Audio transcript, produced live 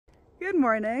Good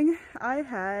morning. I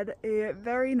had a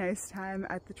very nice time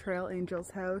at the Trail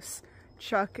Angels house,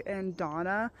 Chuck and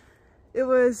Donna. It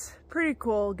was pretty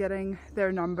cool getting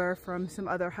their number from some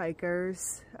other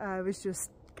hikers. I was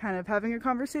just kind of having a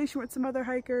conversation with some other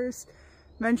hikers,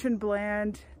 mentioned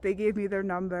Bland, they gave me their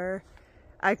number.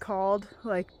 I called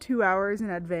like 2 hours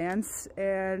in advance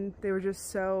and they were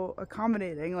just so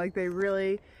accommodating. Like, they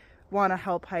really want to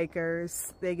help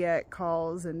hikers. They get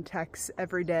calls and texts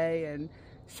every day and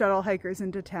shuttle hikers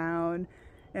into town.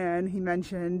 And he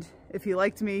mentioned if he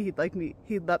liked me,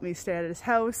 he'd let me stay at his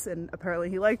house, and apparently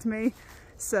he liked me.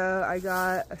 So I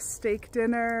got a steak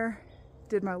dinner,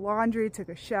 did my laundry, took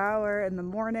a shower in the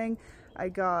morning. I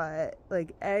got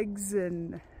like eggs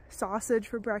and sausage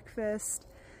for breakfast,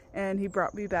 and he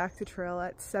brought me back to trail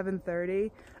at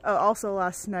 7:30. Oh, also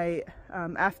last night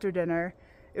after dinner,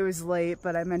 it was late,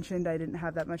 but I mentioned I didn't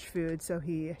have that much food, so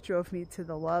he drove me to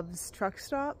the Love's truck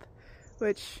stop,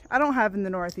 which I don't have in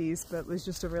the Northeast, but was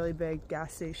just a really big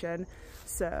gas station.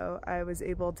 So I was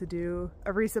able to do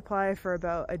a resupply for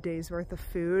about a day's worth of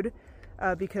food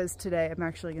because today I'm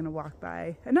actually going to walk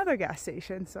by another gas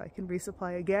station so I can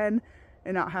resupply again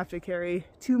and not have to carry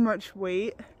too much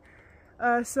weight.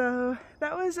 So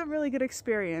that was a really good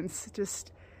experience.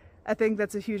 Just, I think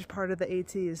that's a huge part of the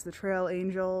AT is the Trail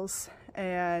Angels,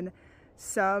 and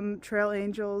some Trail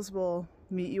Angels will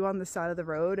meet you on the side of the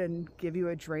road and give you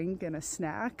a drink and a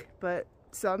snack, but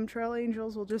some Trail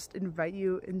Angels will just invite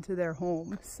you into their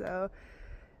home. So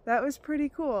that was pretty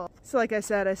cool. So like I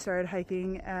said, I started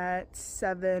hiking at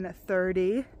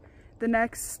 7:30. The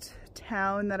next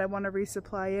town that I want to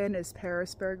resupply in is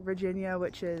Pearisburg, Virginia,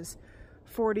 which is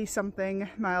 40 something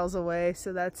miles away.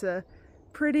 So that's a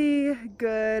pretty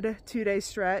good 2-day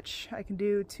stretch. I can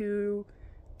do 2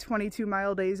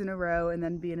 22-mile days in a row and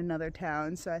then be in another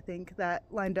town. So I think that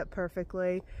lined up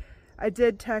perfectly. I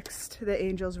did text the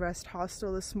Angels Rest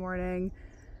Hostel this morning.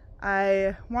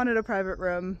 I wanted a private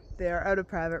room. They are out of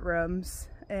private rooms,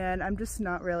 and I'm just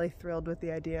not really thrilled with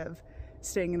the idea of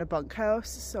staying in a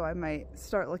bunkhouse, so I might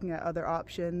start looking at other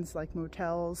options like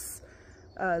motels.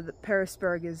 The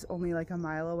Pearisburg is only like a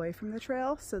mile away from the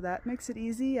trail, so that makes it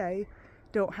easy. I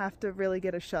don't have to really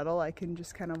get a shuttle. I can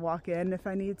just kind of walk in if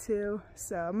I need to.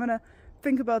 So I'm gonna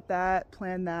think about that,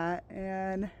 plan that,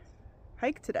 and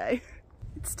hike today.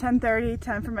 It's 10:30,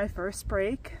 time for my first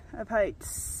break. I've hiked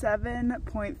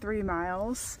 7.3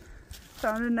 miles.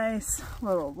 Found a nice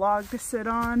little log to sit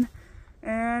on,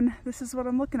 and this is what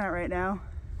I'm looking at right now.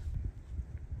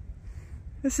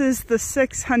 This is the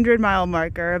 600-mile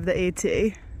marker of the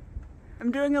AT.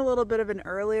 I'm doing a little bit of an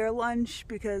earlier lunch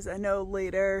because I know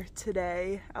later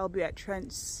today I'll be at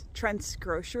Trent's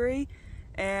Grocery,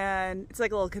 and it's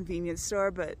like a little convenience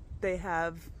store, but they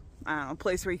have, I don't know, a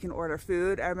place where you can order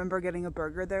food. I remember getting a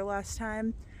burger there last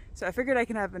time, so I figured I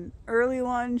can have an early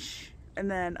lunch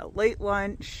and then a late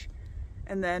lunch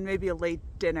and then maybe a late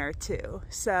dinner too.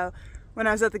 So when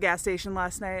I was at the gas station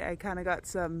last night, I kind of got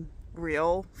some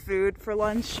real food for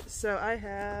lunch. So I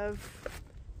have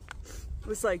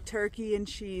was like turkey and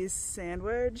cheese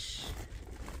sandwich,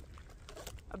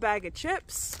 a bag of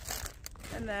chips,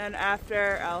 and then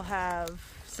after I'll have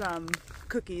some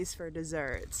cookies for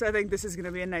dessert. So I think this is going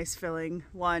to be a nice filling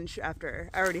lunch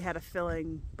after I already had a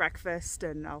filling breakfast,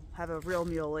 and I'll have a real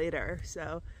meal later.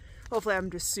 So hopefully I'm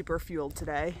just super fueled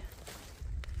today.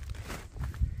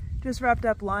 Just wrapped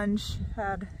up lunch,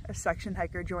 had a section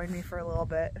hiker join me for a little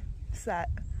bit, sat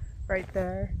right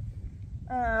there.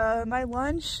 My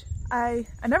lunch, I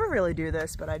never really do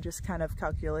this, but I just kind of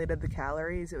calculated the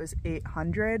calories. It was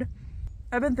 800.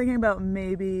 I've been thinking about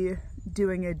maybe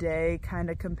doing a day kind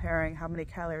of comparing how many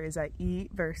calories I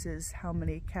eat versus how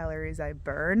many calories I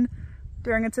burn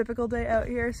during a typical day out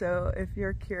here. So if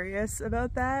you're curious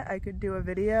about that, I could do a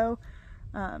video,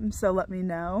 so let me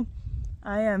know.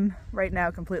 I am right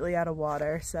now completely out of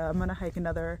water, so I'm gonna hike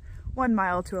another 1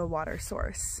 mile to a water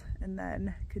source and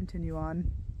then continue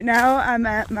on. Now I'm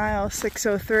at mile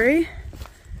 603.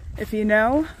 If you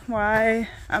know why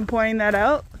I'm pointing that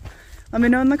out, let me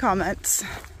know in the comments.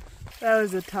 That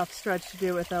was a tough stretch to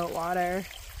do without water.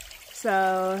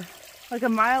 So like a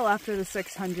mile after the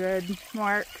 600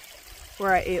 mark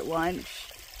where I ate lunch,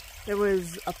 there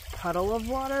was a puddle of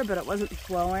water, but it wasn't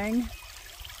flowing.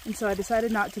 And so I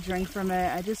decided not to drink from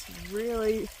it. I just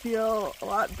really feel a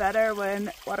lot better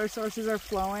when water sources are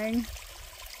flowing.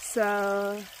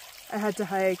 So I had to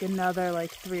hike another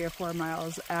like 3 or 4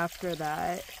 miles after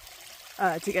that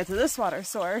to get to this water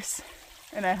source.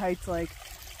 And I hiked like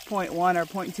 0.1 or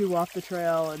 0.2 off the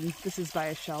trail, and this is by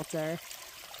a shelter.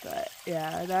 But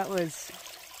yeah, that was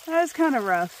kind of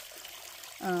rough.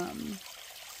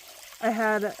 I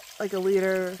had like a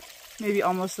liter maybe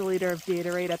almost a liter of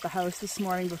Gatorade at the house this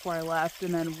morning before I left,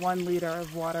 and then 1 liter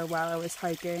of water while I was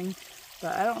hiking.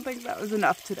 But I don't think that was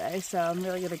enough today, so I'm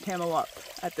really gonna camel up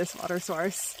at this water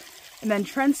source. And then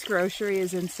Trent's Grocery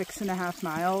is in 6.5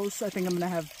 miles. I think I'm gonna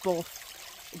have both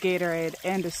Gatorade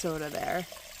and a soda there.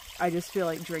 I just feel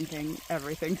like drinking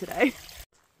everything today.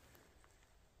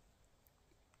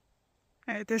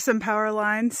 All right, there's some power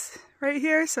lines right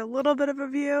here, so a little bit of a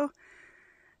view.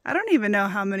 I don't even know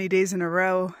how many days in a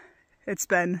row it's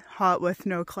been hot with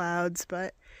no clouds,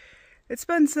 but it's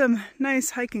been some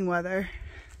nice hiking weather.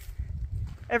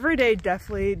 Every day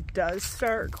definitely does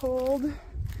start cold,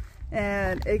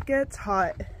 and it gets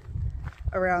hot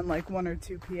around like 1 or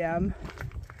 2 p.m.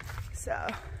 So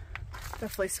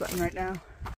definitely sweating right now.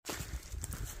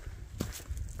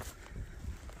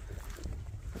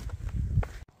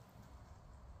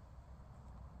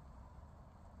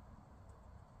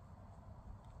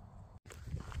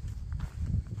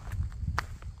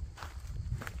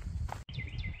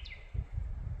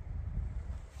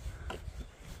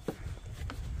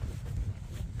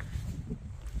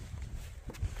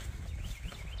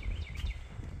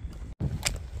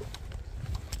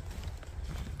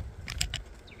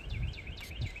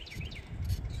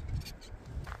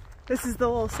 This is the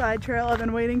little side trail I've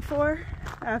been waiting for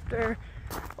after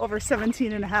over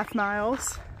 17.5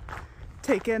 miles.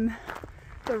 Taking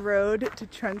the road to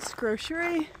Trent's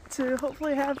Grocery to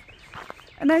hopefully have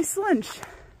a nice lunch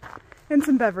and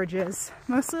some beverages.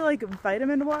 Mostly like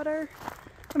vitamin water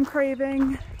I'm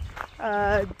craving,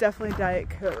 definitely Diet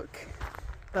Coke.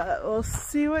 But we'll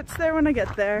see what's there when I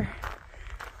get there.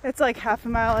 It's like half a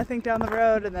mile I think down the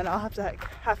road, and then I'll have to hike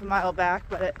half a mile back,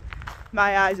 but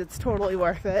my eyes, it's totally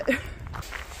worth it.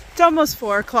 It's almost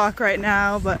 4 o'clock right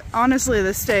now, but honestly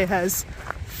this day has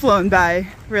flown by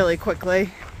really quickly.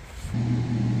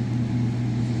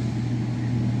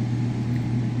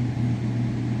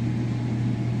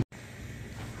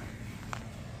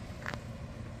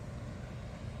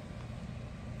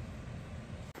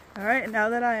 Alright, now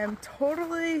that I am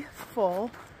totally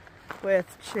full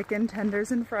with chicken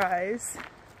tenders and fries,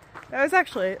 that was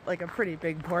actually like a pretty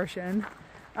big portion.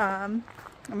 I'm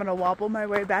gonna wobble my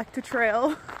way back to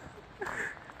trail.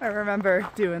 I remember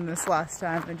doing this last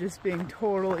time and just being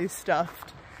totally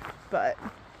stuffed, but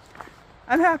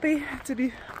I'm happy to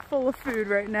be full of food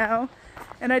right now.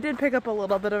 And I did pick up a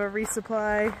little bit of a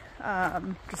resupply,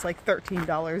 just like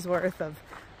 $13 worth of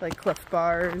like Cliff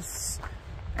Bars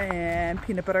and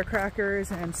peanut butter crackers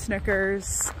and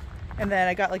Snickers. And then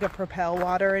I got like a Propel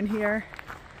water in here.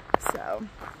 So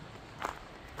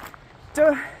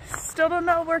still don't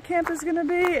know where camp is gonna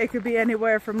be. It could be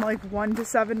anywhere from like 1 to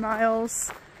 7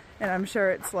 miles, and I'm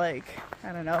sure it's like,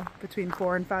 I don't know, between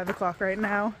 4 and 5 o'clock right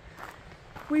now.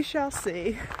 We shall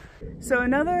see. So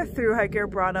another thru-hiker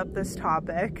brought up this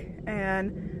topic,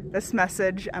 and this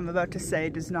message I'm about to say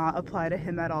does not apply to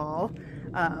him at all.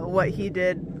 What he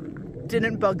did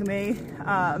didn't bug me.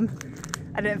 I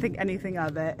didn't think anything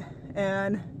of it.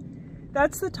 And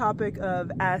that's the topic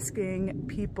of asking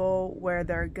people where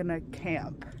they're gonna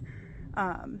camp.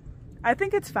 I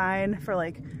think it's fine for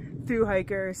like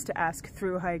thru-hikers to ask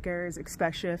thru-hikers,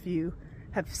 especially if you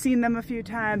have seen them a few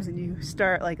times and you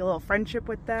start like a little friendship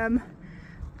with them.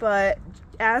 But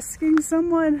asking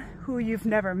someone who you've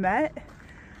never met,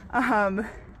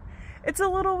 it's a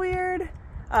little weird.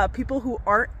 People who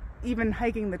aren't even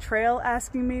hiking the trail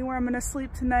asking me where I'm gonna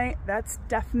sleep tonight, that's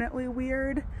definitely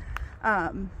weird.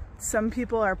 Some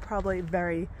people are probably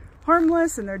very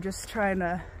harmless and they're just trying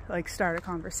to like start a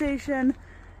conversation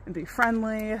and be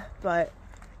friendly, but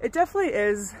it definitely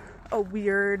is a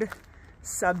weird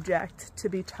subject to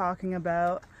be talking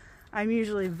about. I'm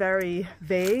usually very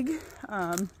vague.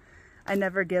 I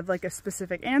never give like a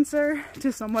specific answer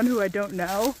to someone who I don't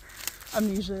know. I'm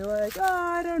usually like, oh,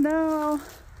 I don't know,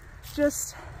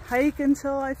 just hike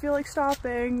until I feel like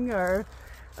stopping, or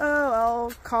oh,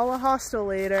 I'll call a hostel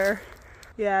later.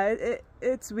 Yeah,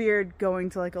 it's weird going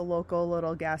to like a local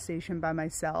little gas station by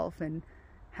myself and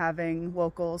having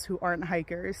locals who aren't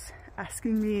hikers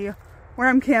asking me where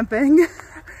I'm camping.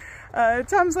 At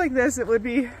times like this, it would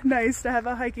be nice to have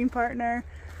a hiking partner.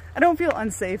 I don't feel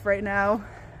unsafe right now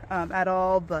at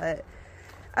all, but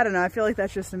I don't know, I feel like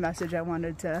that's just a message I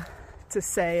wanted to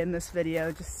say in this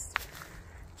video,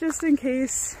 just in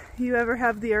case you ever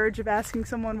have the urge of asking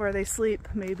someone where they sleep.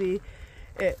 Maybe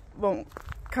it won't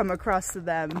come across to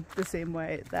them the same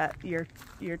way that you're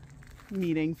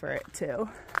meaning for it to,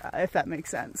 if that makes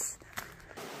sense.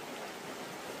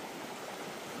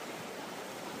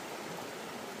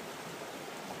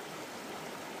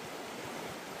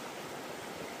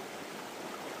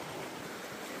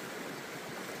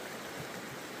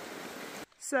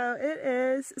 So it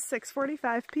is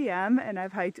 6:45 p.m. and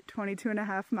I've hiked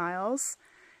 22.5 miles.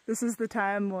 This is the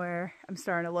time where I'm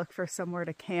starting to look for somewhere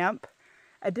to camp.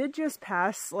 I did just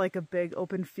pass like a big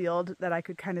open field that I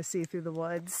could kind of see through the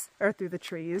woods, or through the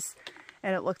trees,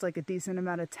 and it looked like a decent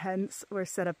amount of tents were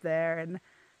set up there, and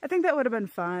I think that would have been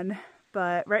fun.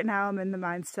 But right now I'm in the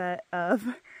mindset of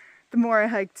the more I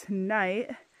hike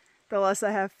tonight, the less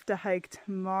I have to hike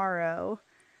tomorrow,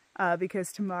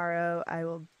 because tomorrow I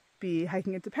will be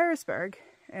hiking into Pearisburg,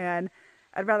 and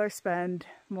I'd rather spend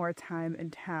more time in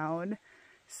town.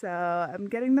 So I'm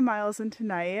getting the miles in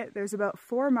tonight. There's about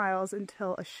 4 miles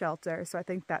until a shelter, so I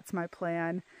think that's my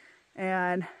plan,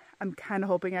 and I'm kind of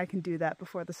hoping I can do that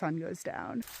before the sun goes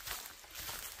down.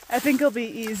 I think it'll be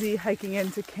easy hiking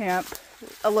into camp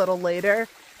a little later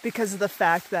because of the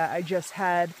fact that I just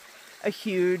had a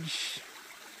huge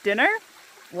dinner,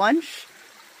 lunch,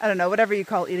 I don't know, whatever you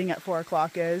call eating at 4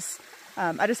 o'clock is.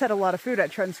 I just had a lot of food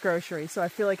at Trent's Grocery, so I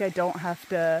feel like I don't have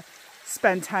to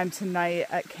spend time tonight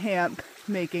at camp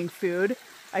making food.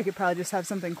 I could probably just have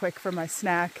something quick for my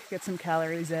snack, get some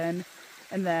calories in,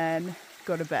 and then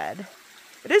go to bed.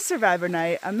 It is Survivor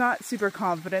night. I'm not super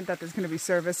confident that there's going to be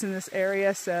service in this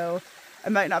area, so I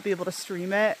might not be able to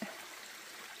stream it.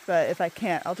 But if I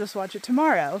can't, I'll just watch it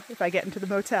tomorrow if I get into the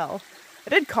motel. I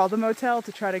did call the motel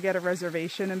to try to get a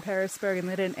reservation in Pearisburg, and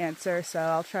they didn't answer, so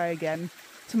I'll try again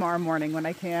tomorrow morning when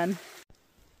I can.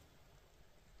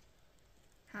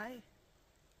 Hi.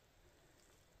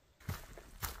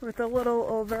 With a little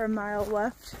over a mile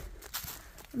left,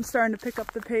 I'm starting to pick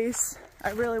up the pace.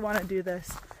 I really want to do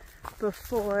this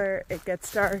before it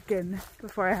gets dark and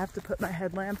before I have to put my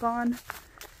headlamp on,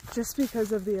 just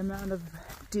because of the amount of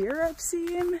deer I've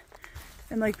seen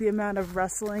and like the amount of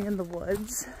rustling in the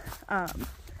woods.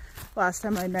 Last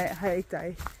time I night hiked,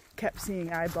 I kept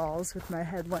seeing eyeballs with my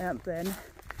headlamp, and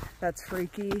that's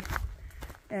freaky.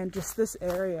 And just this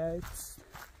area, it's,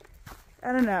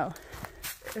 I don't know,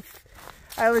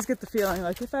 I always get the feeling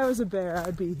like if I was a bear,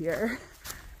 I'd be here.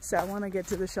 So I want to get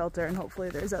to the shelter and hopefully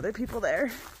there's other people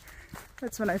there.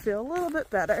 That's when I feel a little bit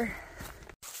better.